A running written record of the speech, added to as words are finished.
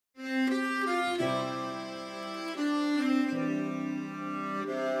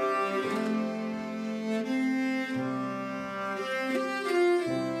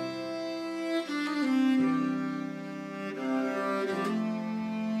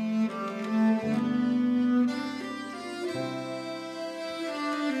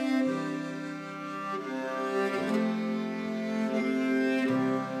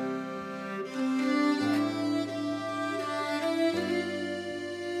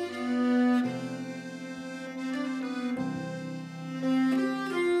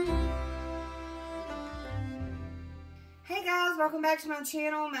back to my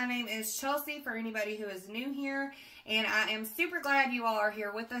channel. My name is Chelsea for anybody who is new here, and I am super glad you all are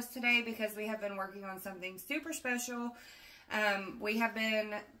here with us today because we have been working on something super special. We have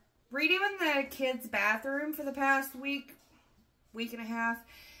been redoing the kids' bathroom for the past week and a half,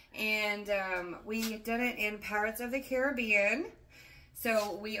 and we did it in Pirates of the Caribbean.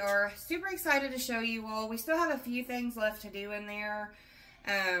 So we are super excited to show you all. We still have a few things left to do in there.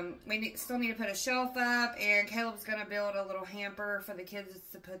 We still need to put a shelf up, and Caleb's going to build a little hamper for the kids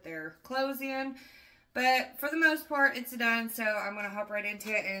to put their clothes in. But for the most part, it's done, so I'm going to hop right into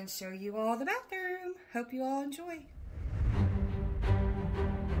it and show you all the bathroom. Hope you all enjoy.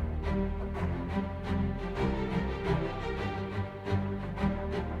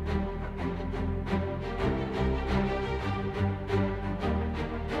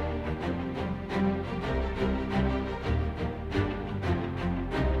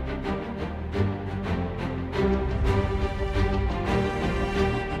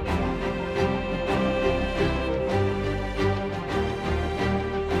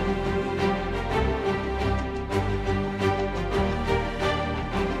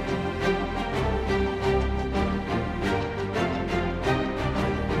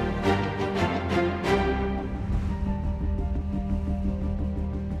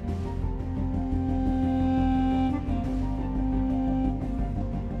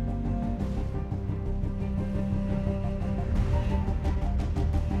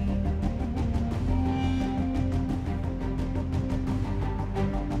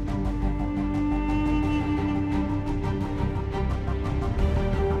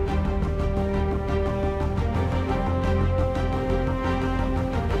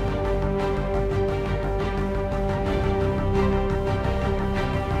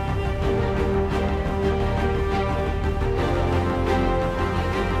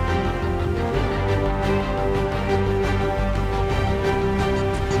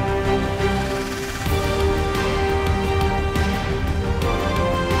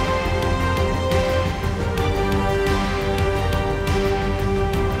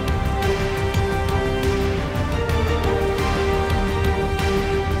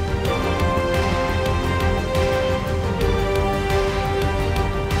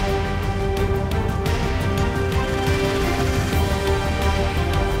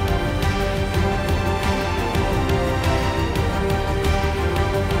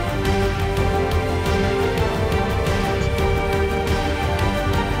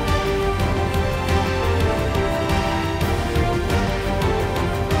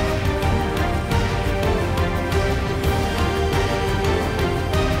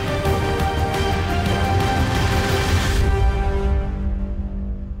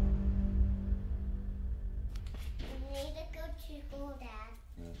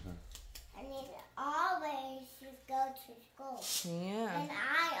 Yeah. And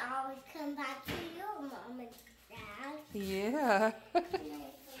I always come back to your mom and dad. Yeah.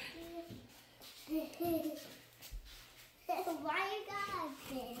 Why you got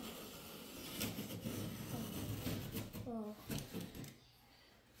this? Oh.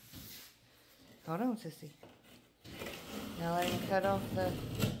 Hold on, sissy. Now let him cut off the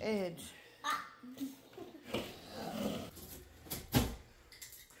edge.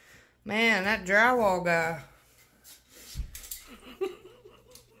 Man, that drywall guy.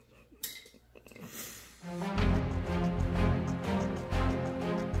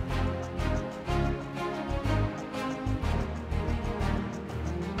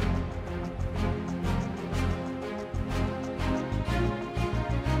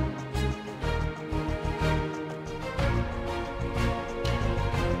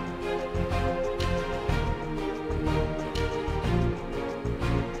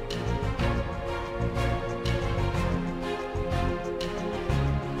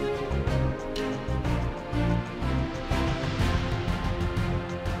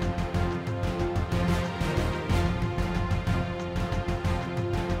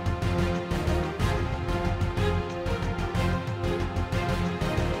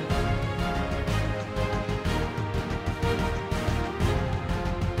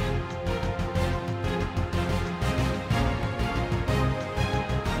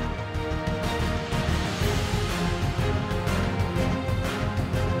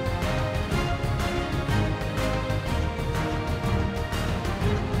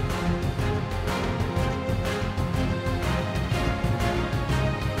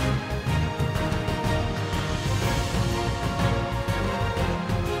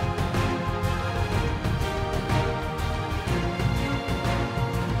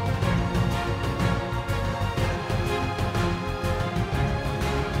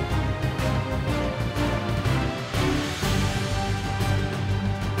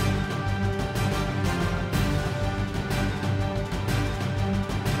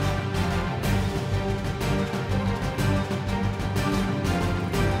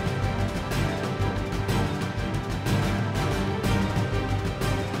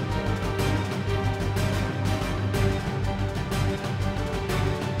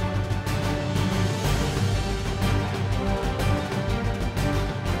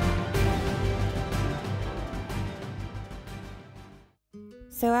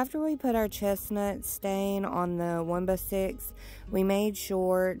 So after we put our chestnut stain on the 1x6, we made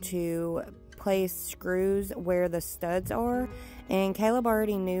sure to place screws where the studs are. And Caleb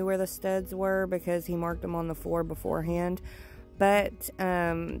already knew where the studs were because he marked them on the floor beforehand. But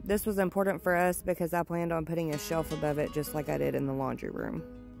this was important for us because I planned on putting a shelf above it just like I did in the laundry room.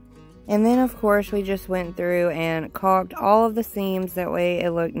 And then of course we just went through and caulked all of the seams, that way it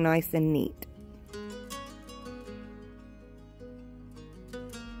looked nice and neat.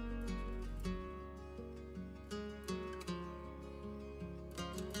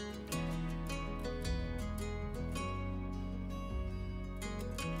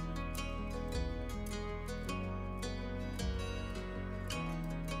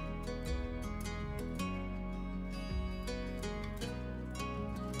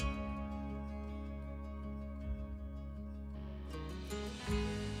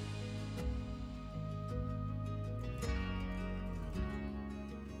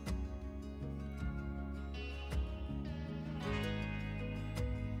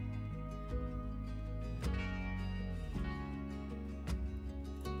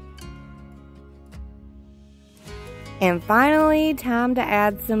 And finally, time to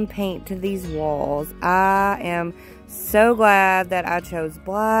add some paint to these walls. I am so glad that I chose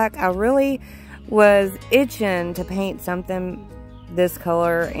black. I really was itching to paint something this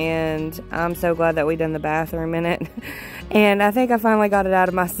color, and I'm so glad that we done the bathroom in it. And I think I finally got it out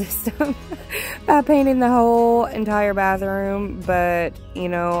of my system by painting the whole entire bathroom. But, you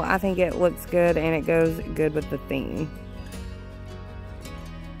know, I think it looks good and it goes good with the theme.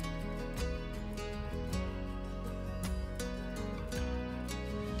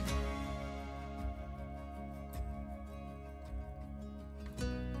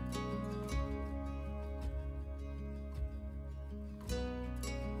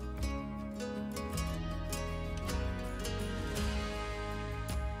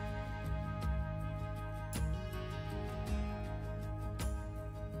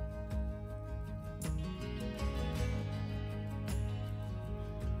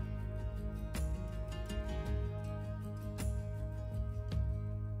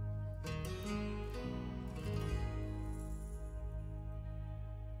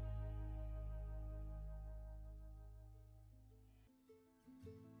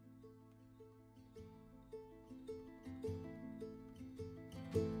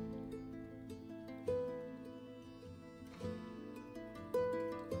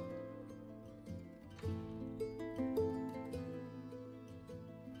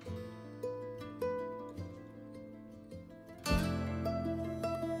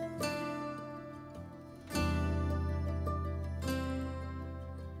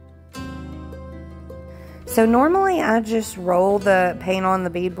 So normally I just roll the paint on the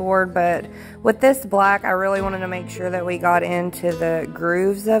beadboard, but with this black I really wanted to make sure that we got into the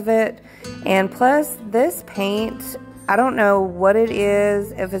grooves of it. And plus this paint, I don't know what it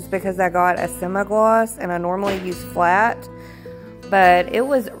is, if it's because I got a semi-gloss and I normally use flat, but it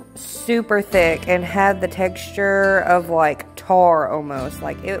was super thick and had the texture of like tar almost.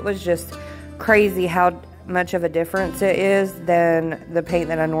 Like it was just crazy how much of a difference it is than the paint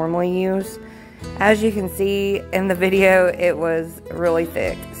that I normally use. As you can see in the video, it was really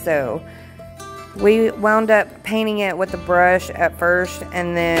thick. So we wound up painting it with the brush at first,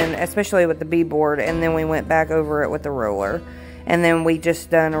 and then especially with the beadboard, and then we went back over it with the roller. And then we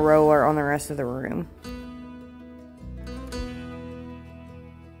just done a roller on the rest of the room.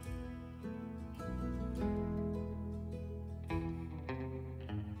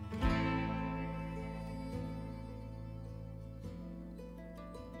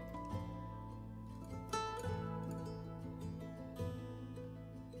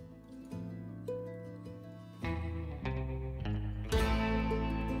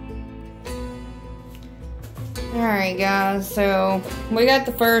 Alright guys, so we got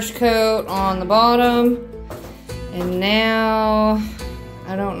the first coat on the bottom, and now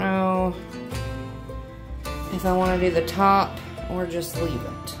I don't know if I want to do the top or just leave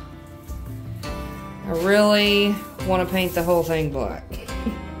it. I really want to paint the whole thing black.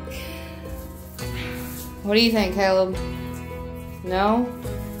 What do you think, Caleb? No?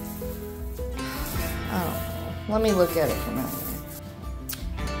 I don't know. Let me look at it from out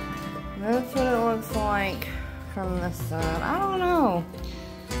there. That's what it looks like from this side. I don't know,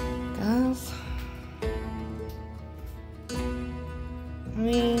 guys. I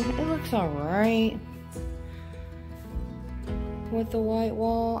mean, it looks alright with the white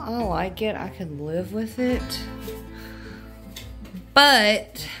wall. I like it. I could live with it.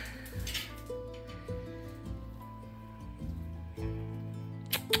 But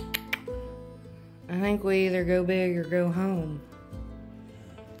I think we either go big or go home.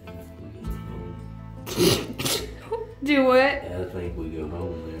 Do what? I think we go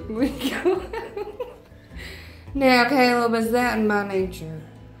home then. We go. Now, Caleb, is that in my nature?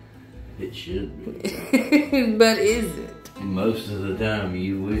 It should be. But is it? Most of the time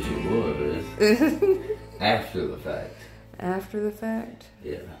you wish it was. After the fact. After the fact?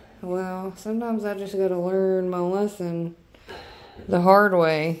 Yeah. Well, sometimes I just gotta learn my lesson the hard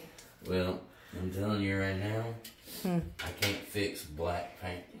way. Well, I'm telling you right now, I can't fix black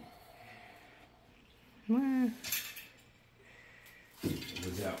paint. Well,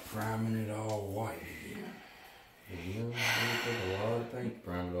 Without priming it all white again. You know, it took a lot of paint to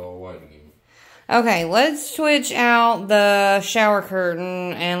prime it all white again. okay, let's switch out the shower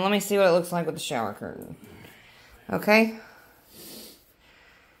curtain and let me see what it looks like with the shower curtain. Okay?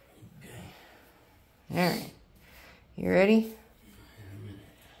 Alright. You ready?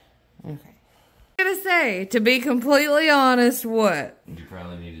 Okay. I'm gonna say, to be completely honest, what? You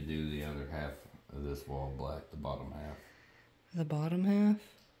probably need to do the other half of this wall black, the bottom half. The bottom half?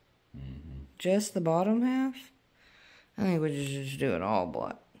 Mm-hmm. Just the bottom half? I think we should just do it all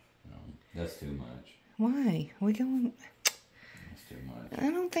black. No, that's too much. Why? We going... That's too much.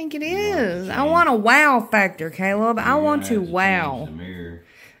 I don't think it is. I want a wow factor, Caleb. I want to wow. The mirror.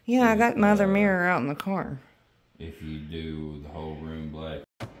 Yeah, I got my other mirror out in the car. If you do the whole room black.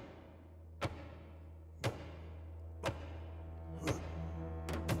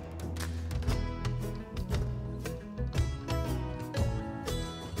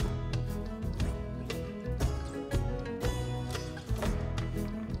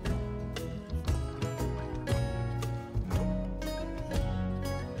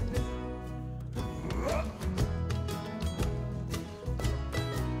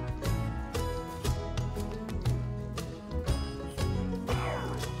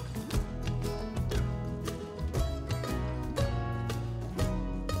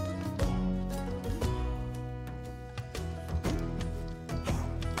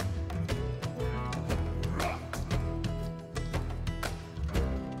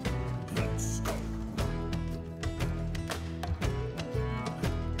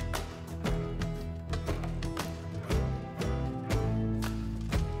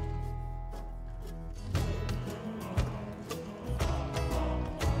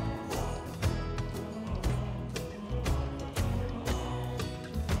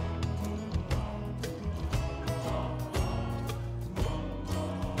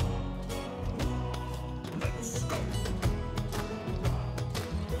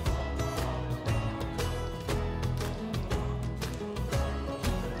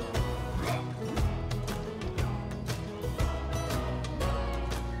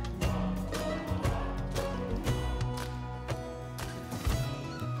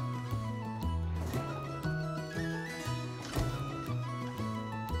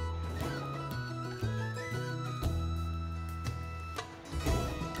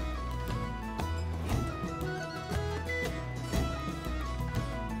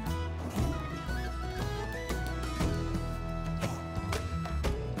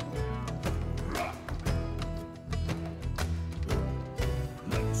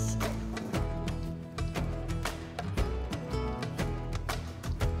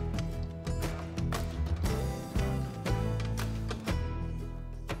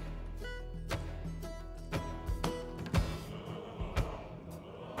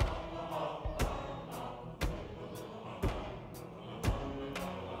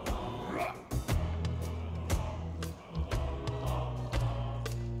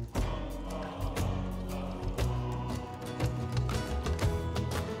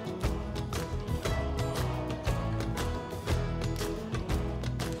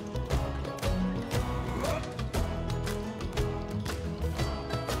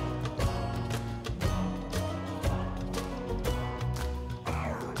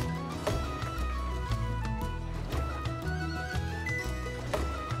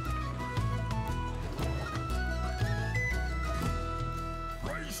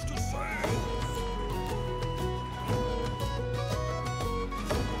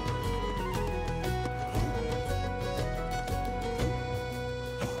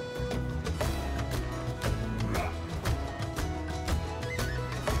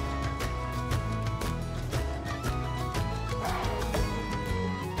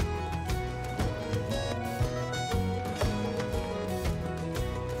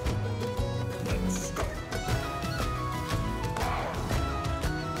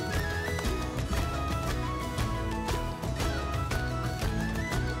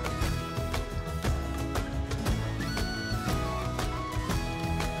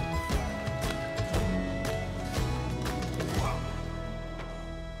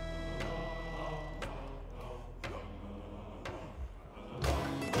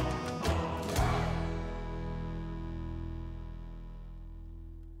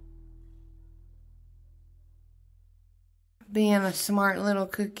 being a smart little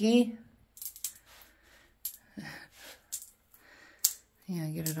cookie. Yeah,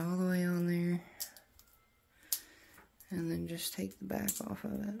 get it all the way on there. And then just take the back off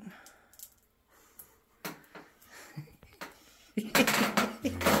of it.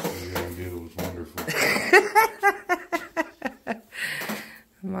 Your idea was wonderful.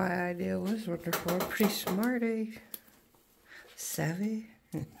 My idea was wonderful. Pretty smart, eh? Savvy.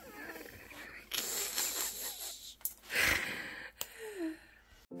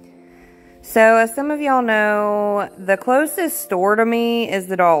 So, as some of y'all know, the closest store to me is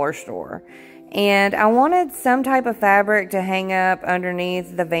the dollar store. And I wanted some type of fabric to hang up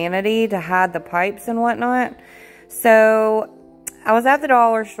underneath the vanity to hide the pipes and whatnot. So, I was at the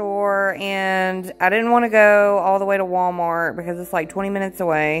dollar store and I didn't want to go all the way to Walmart because it's like 20 minutes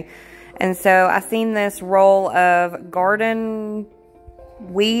away. And so, I seen this roll of garden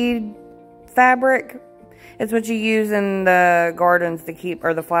weed fabric. It's what you use in the gardens to keep,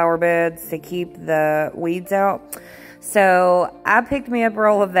 or the flower beds to keep the weeds out. So I picked me up a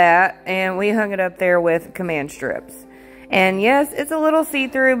roll of that and we hung it up there with command strips. And yes, it's a little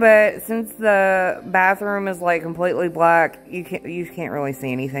see-through, but since the bathroom is like completely black, you can't really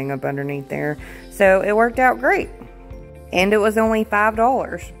see anything up underneath there. So it worked out great. And it was only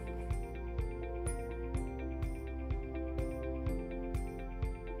 $5.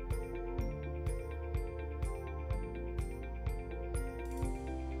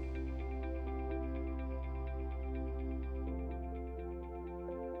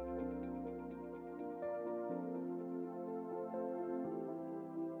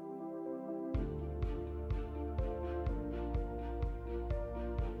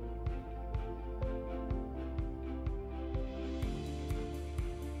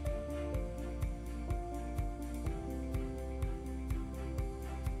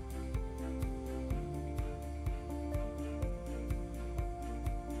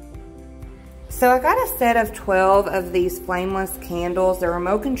 So I got a set of 12 of these flameless candles. They're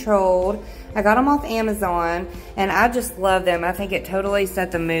remote controlled. I got them off Amazon and I just love them. I think it totally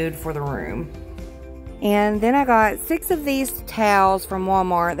set the mood for the room. And then I got 6 of these towels from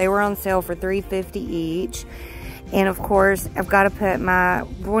Walmart. They were on sale for $3.50 each. And of course, I've got to put my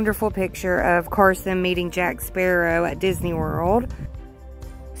wonderful picture of Carson meeting Jack Sparrow at Disney World.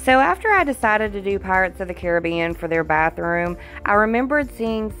 So after I decided to do Pirates of the Caribbean for their bathroom, I remembered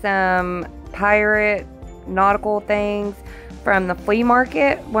seeing some pirate nautical things from the flea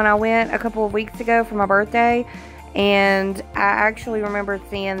market when I went a couple of weeks ago for my birthday. And I actually remembered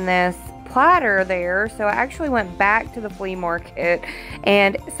seeing this platter there. So I actually went back to the flea market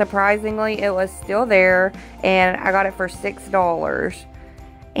and surprisingly it was still there and I got it for $6.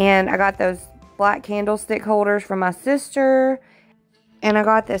 And I got those black candlestick holders from my sister. And I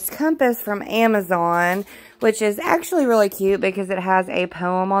got this compass from Amazon, which is actually really cute because it has a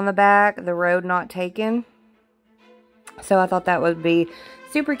poem on the back, "The Road Not Taken." So I thought that would be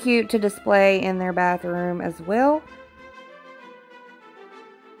super cute to display in their bathroom as well.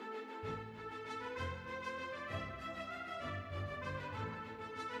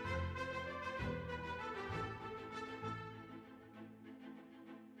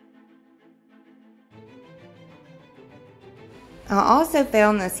 I also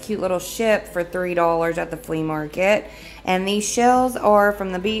found this cute little ship for $3 at the flea market. And these shells are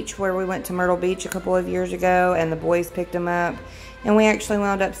from the beach where we went to Myrtle Beach a couple of years ago and the boys picked them up. And we actually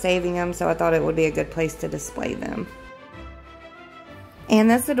wound up saving them, so I thought it would be a good place to display them. And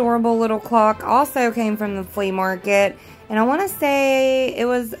this adorable little clock also came from the flea market. And I want to say it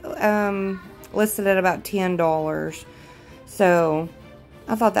was listed at about $10. So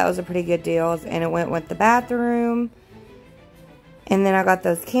I thought that was a pretty good deal. And it went with the bathroom. And then I got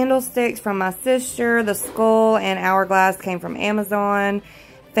those candlesticks from my sister. The skull and hourglass came from Amazon.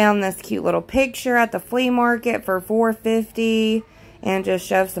 Found this cute little picture at the flea market for $4.50. And just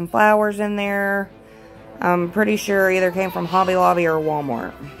shoved some flowers in there. I'm pretty sure either came from Hobby Lobby or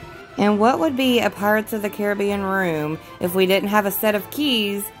Walmart. And what would be a Pirates of the Caribbean room if we didn't have a set of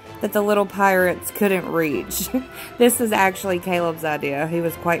keys that the little pirates couldn't reach? This is actually Caleb's idea. He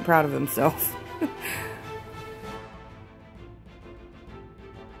was quite proud of himself.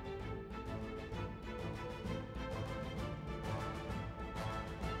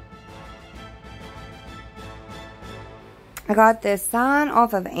 I got this sign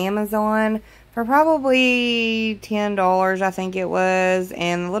off of Amazon for probably $10, I think it was.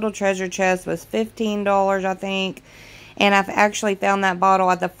 And the little treasure chest was $15, I think. And I've actually found that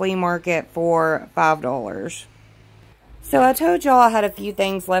bottle at the flea market for $5. So I told y'all I had a few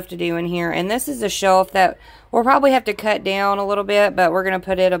things left to do in here. And this is a shelf that we'll probably have to cut down a little bit, but we're going to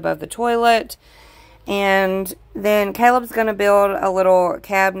put it above the toilet. And then Caleb's going to build a little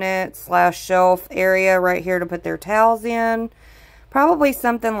cabinet / shelf area right here to put their towels in. Probably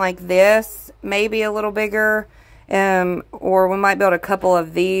something like this, maybe a little bigger. Or we might build a couple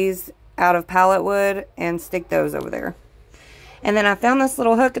of these out of pallet wood and stick those over there. And then I found this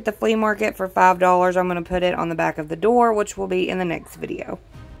little hook at the flea market for $5. I'm going to put it on the back of the door, which will be in the next video.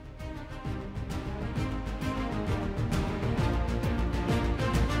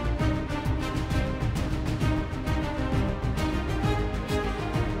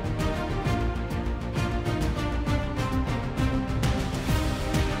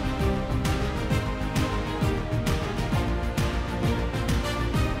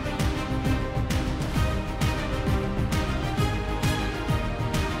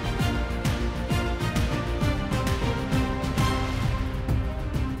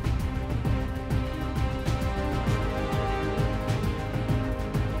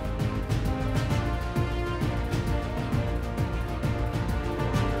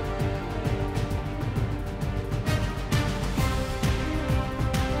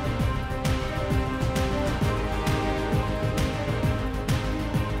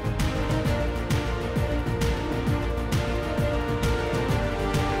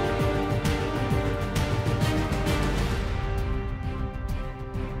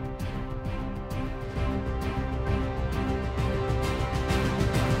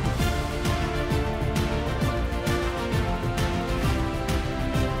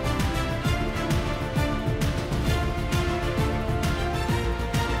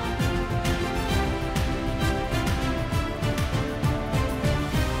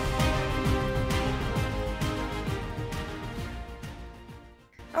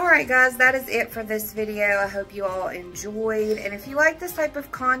 Alright guys, that is it for this video. I hope you all enjoyed. And if you like this type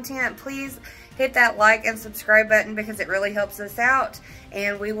of content, please hit that like and subscribe button because it really helps us out.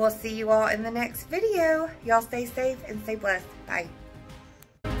 And we will see you all in the next video. Y'all stay safe and stay blessed. Bye.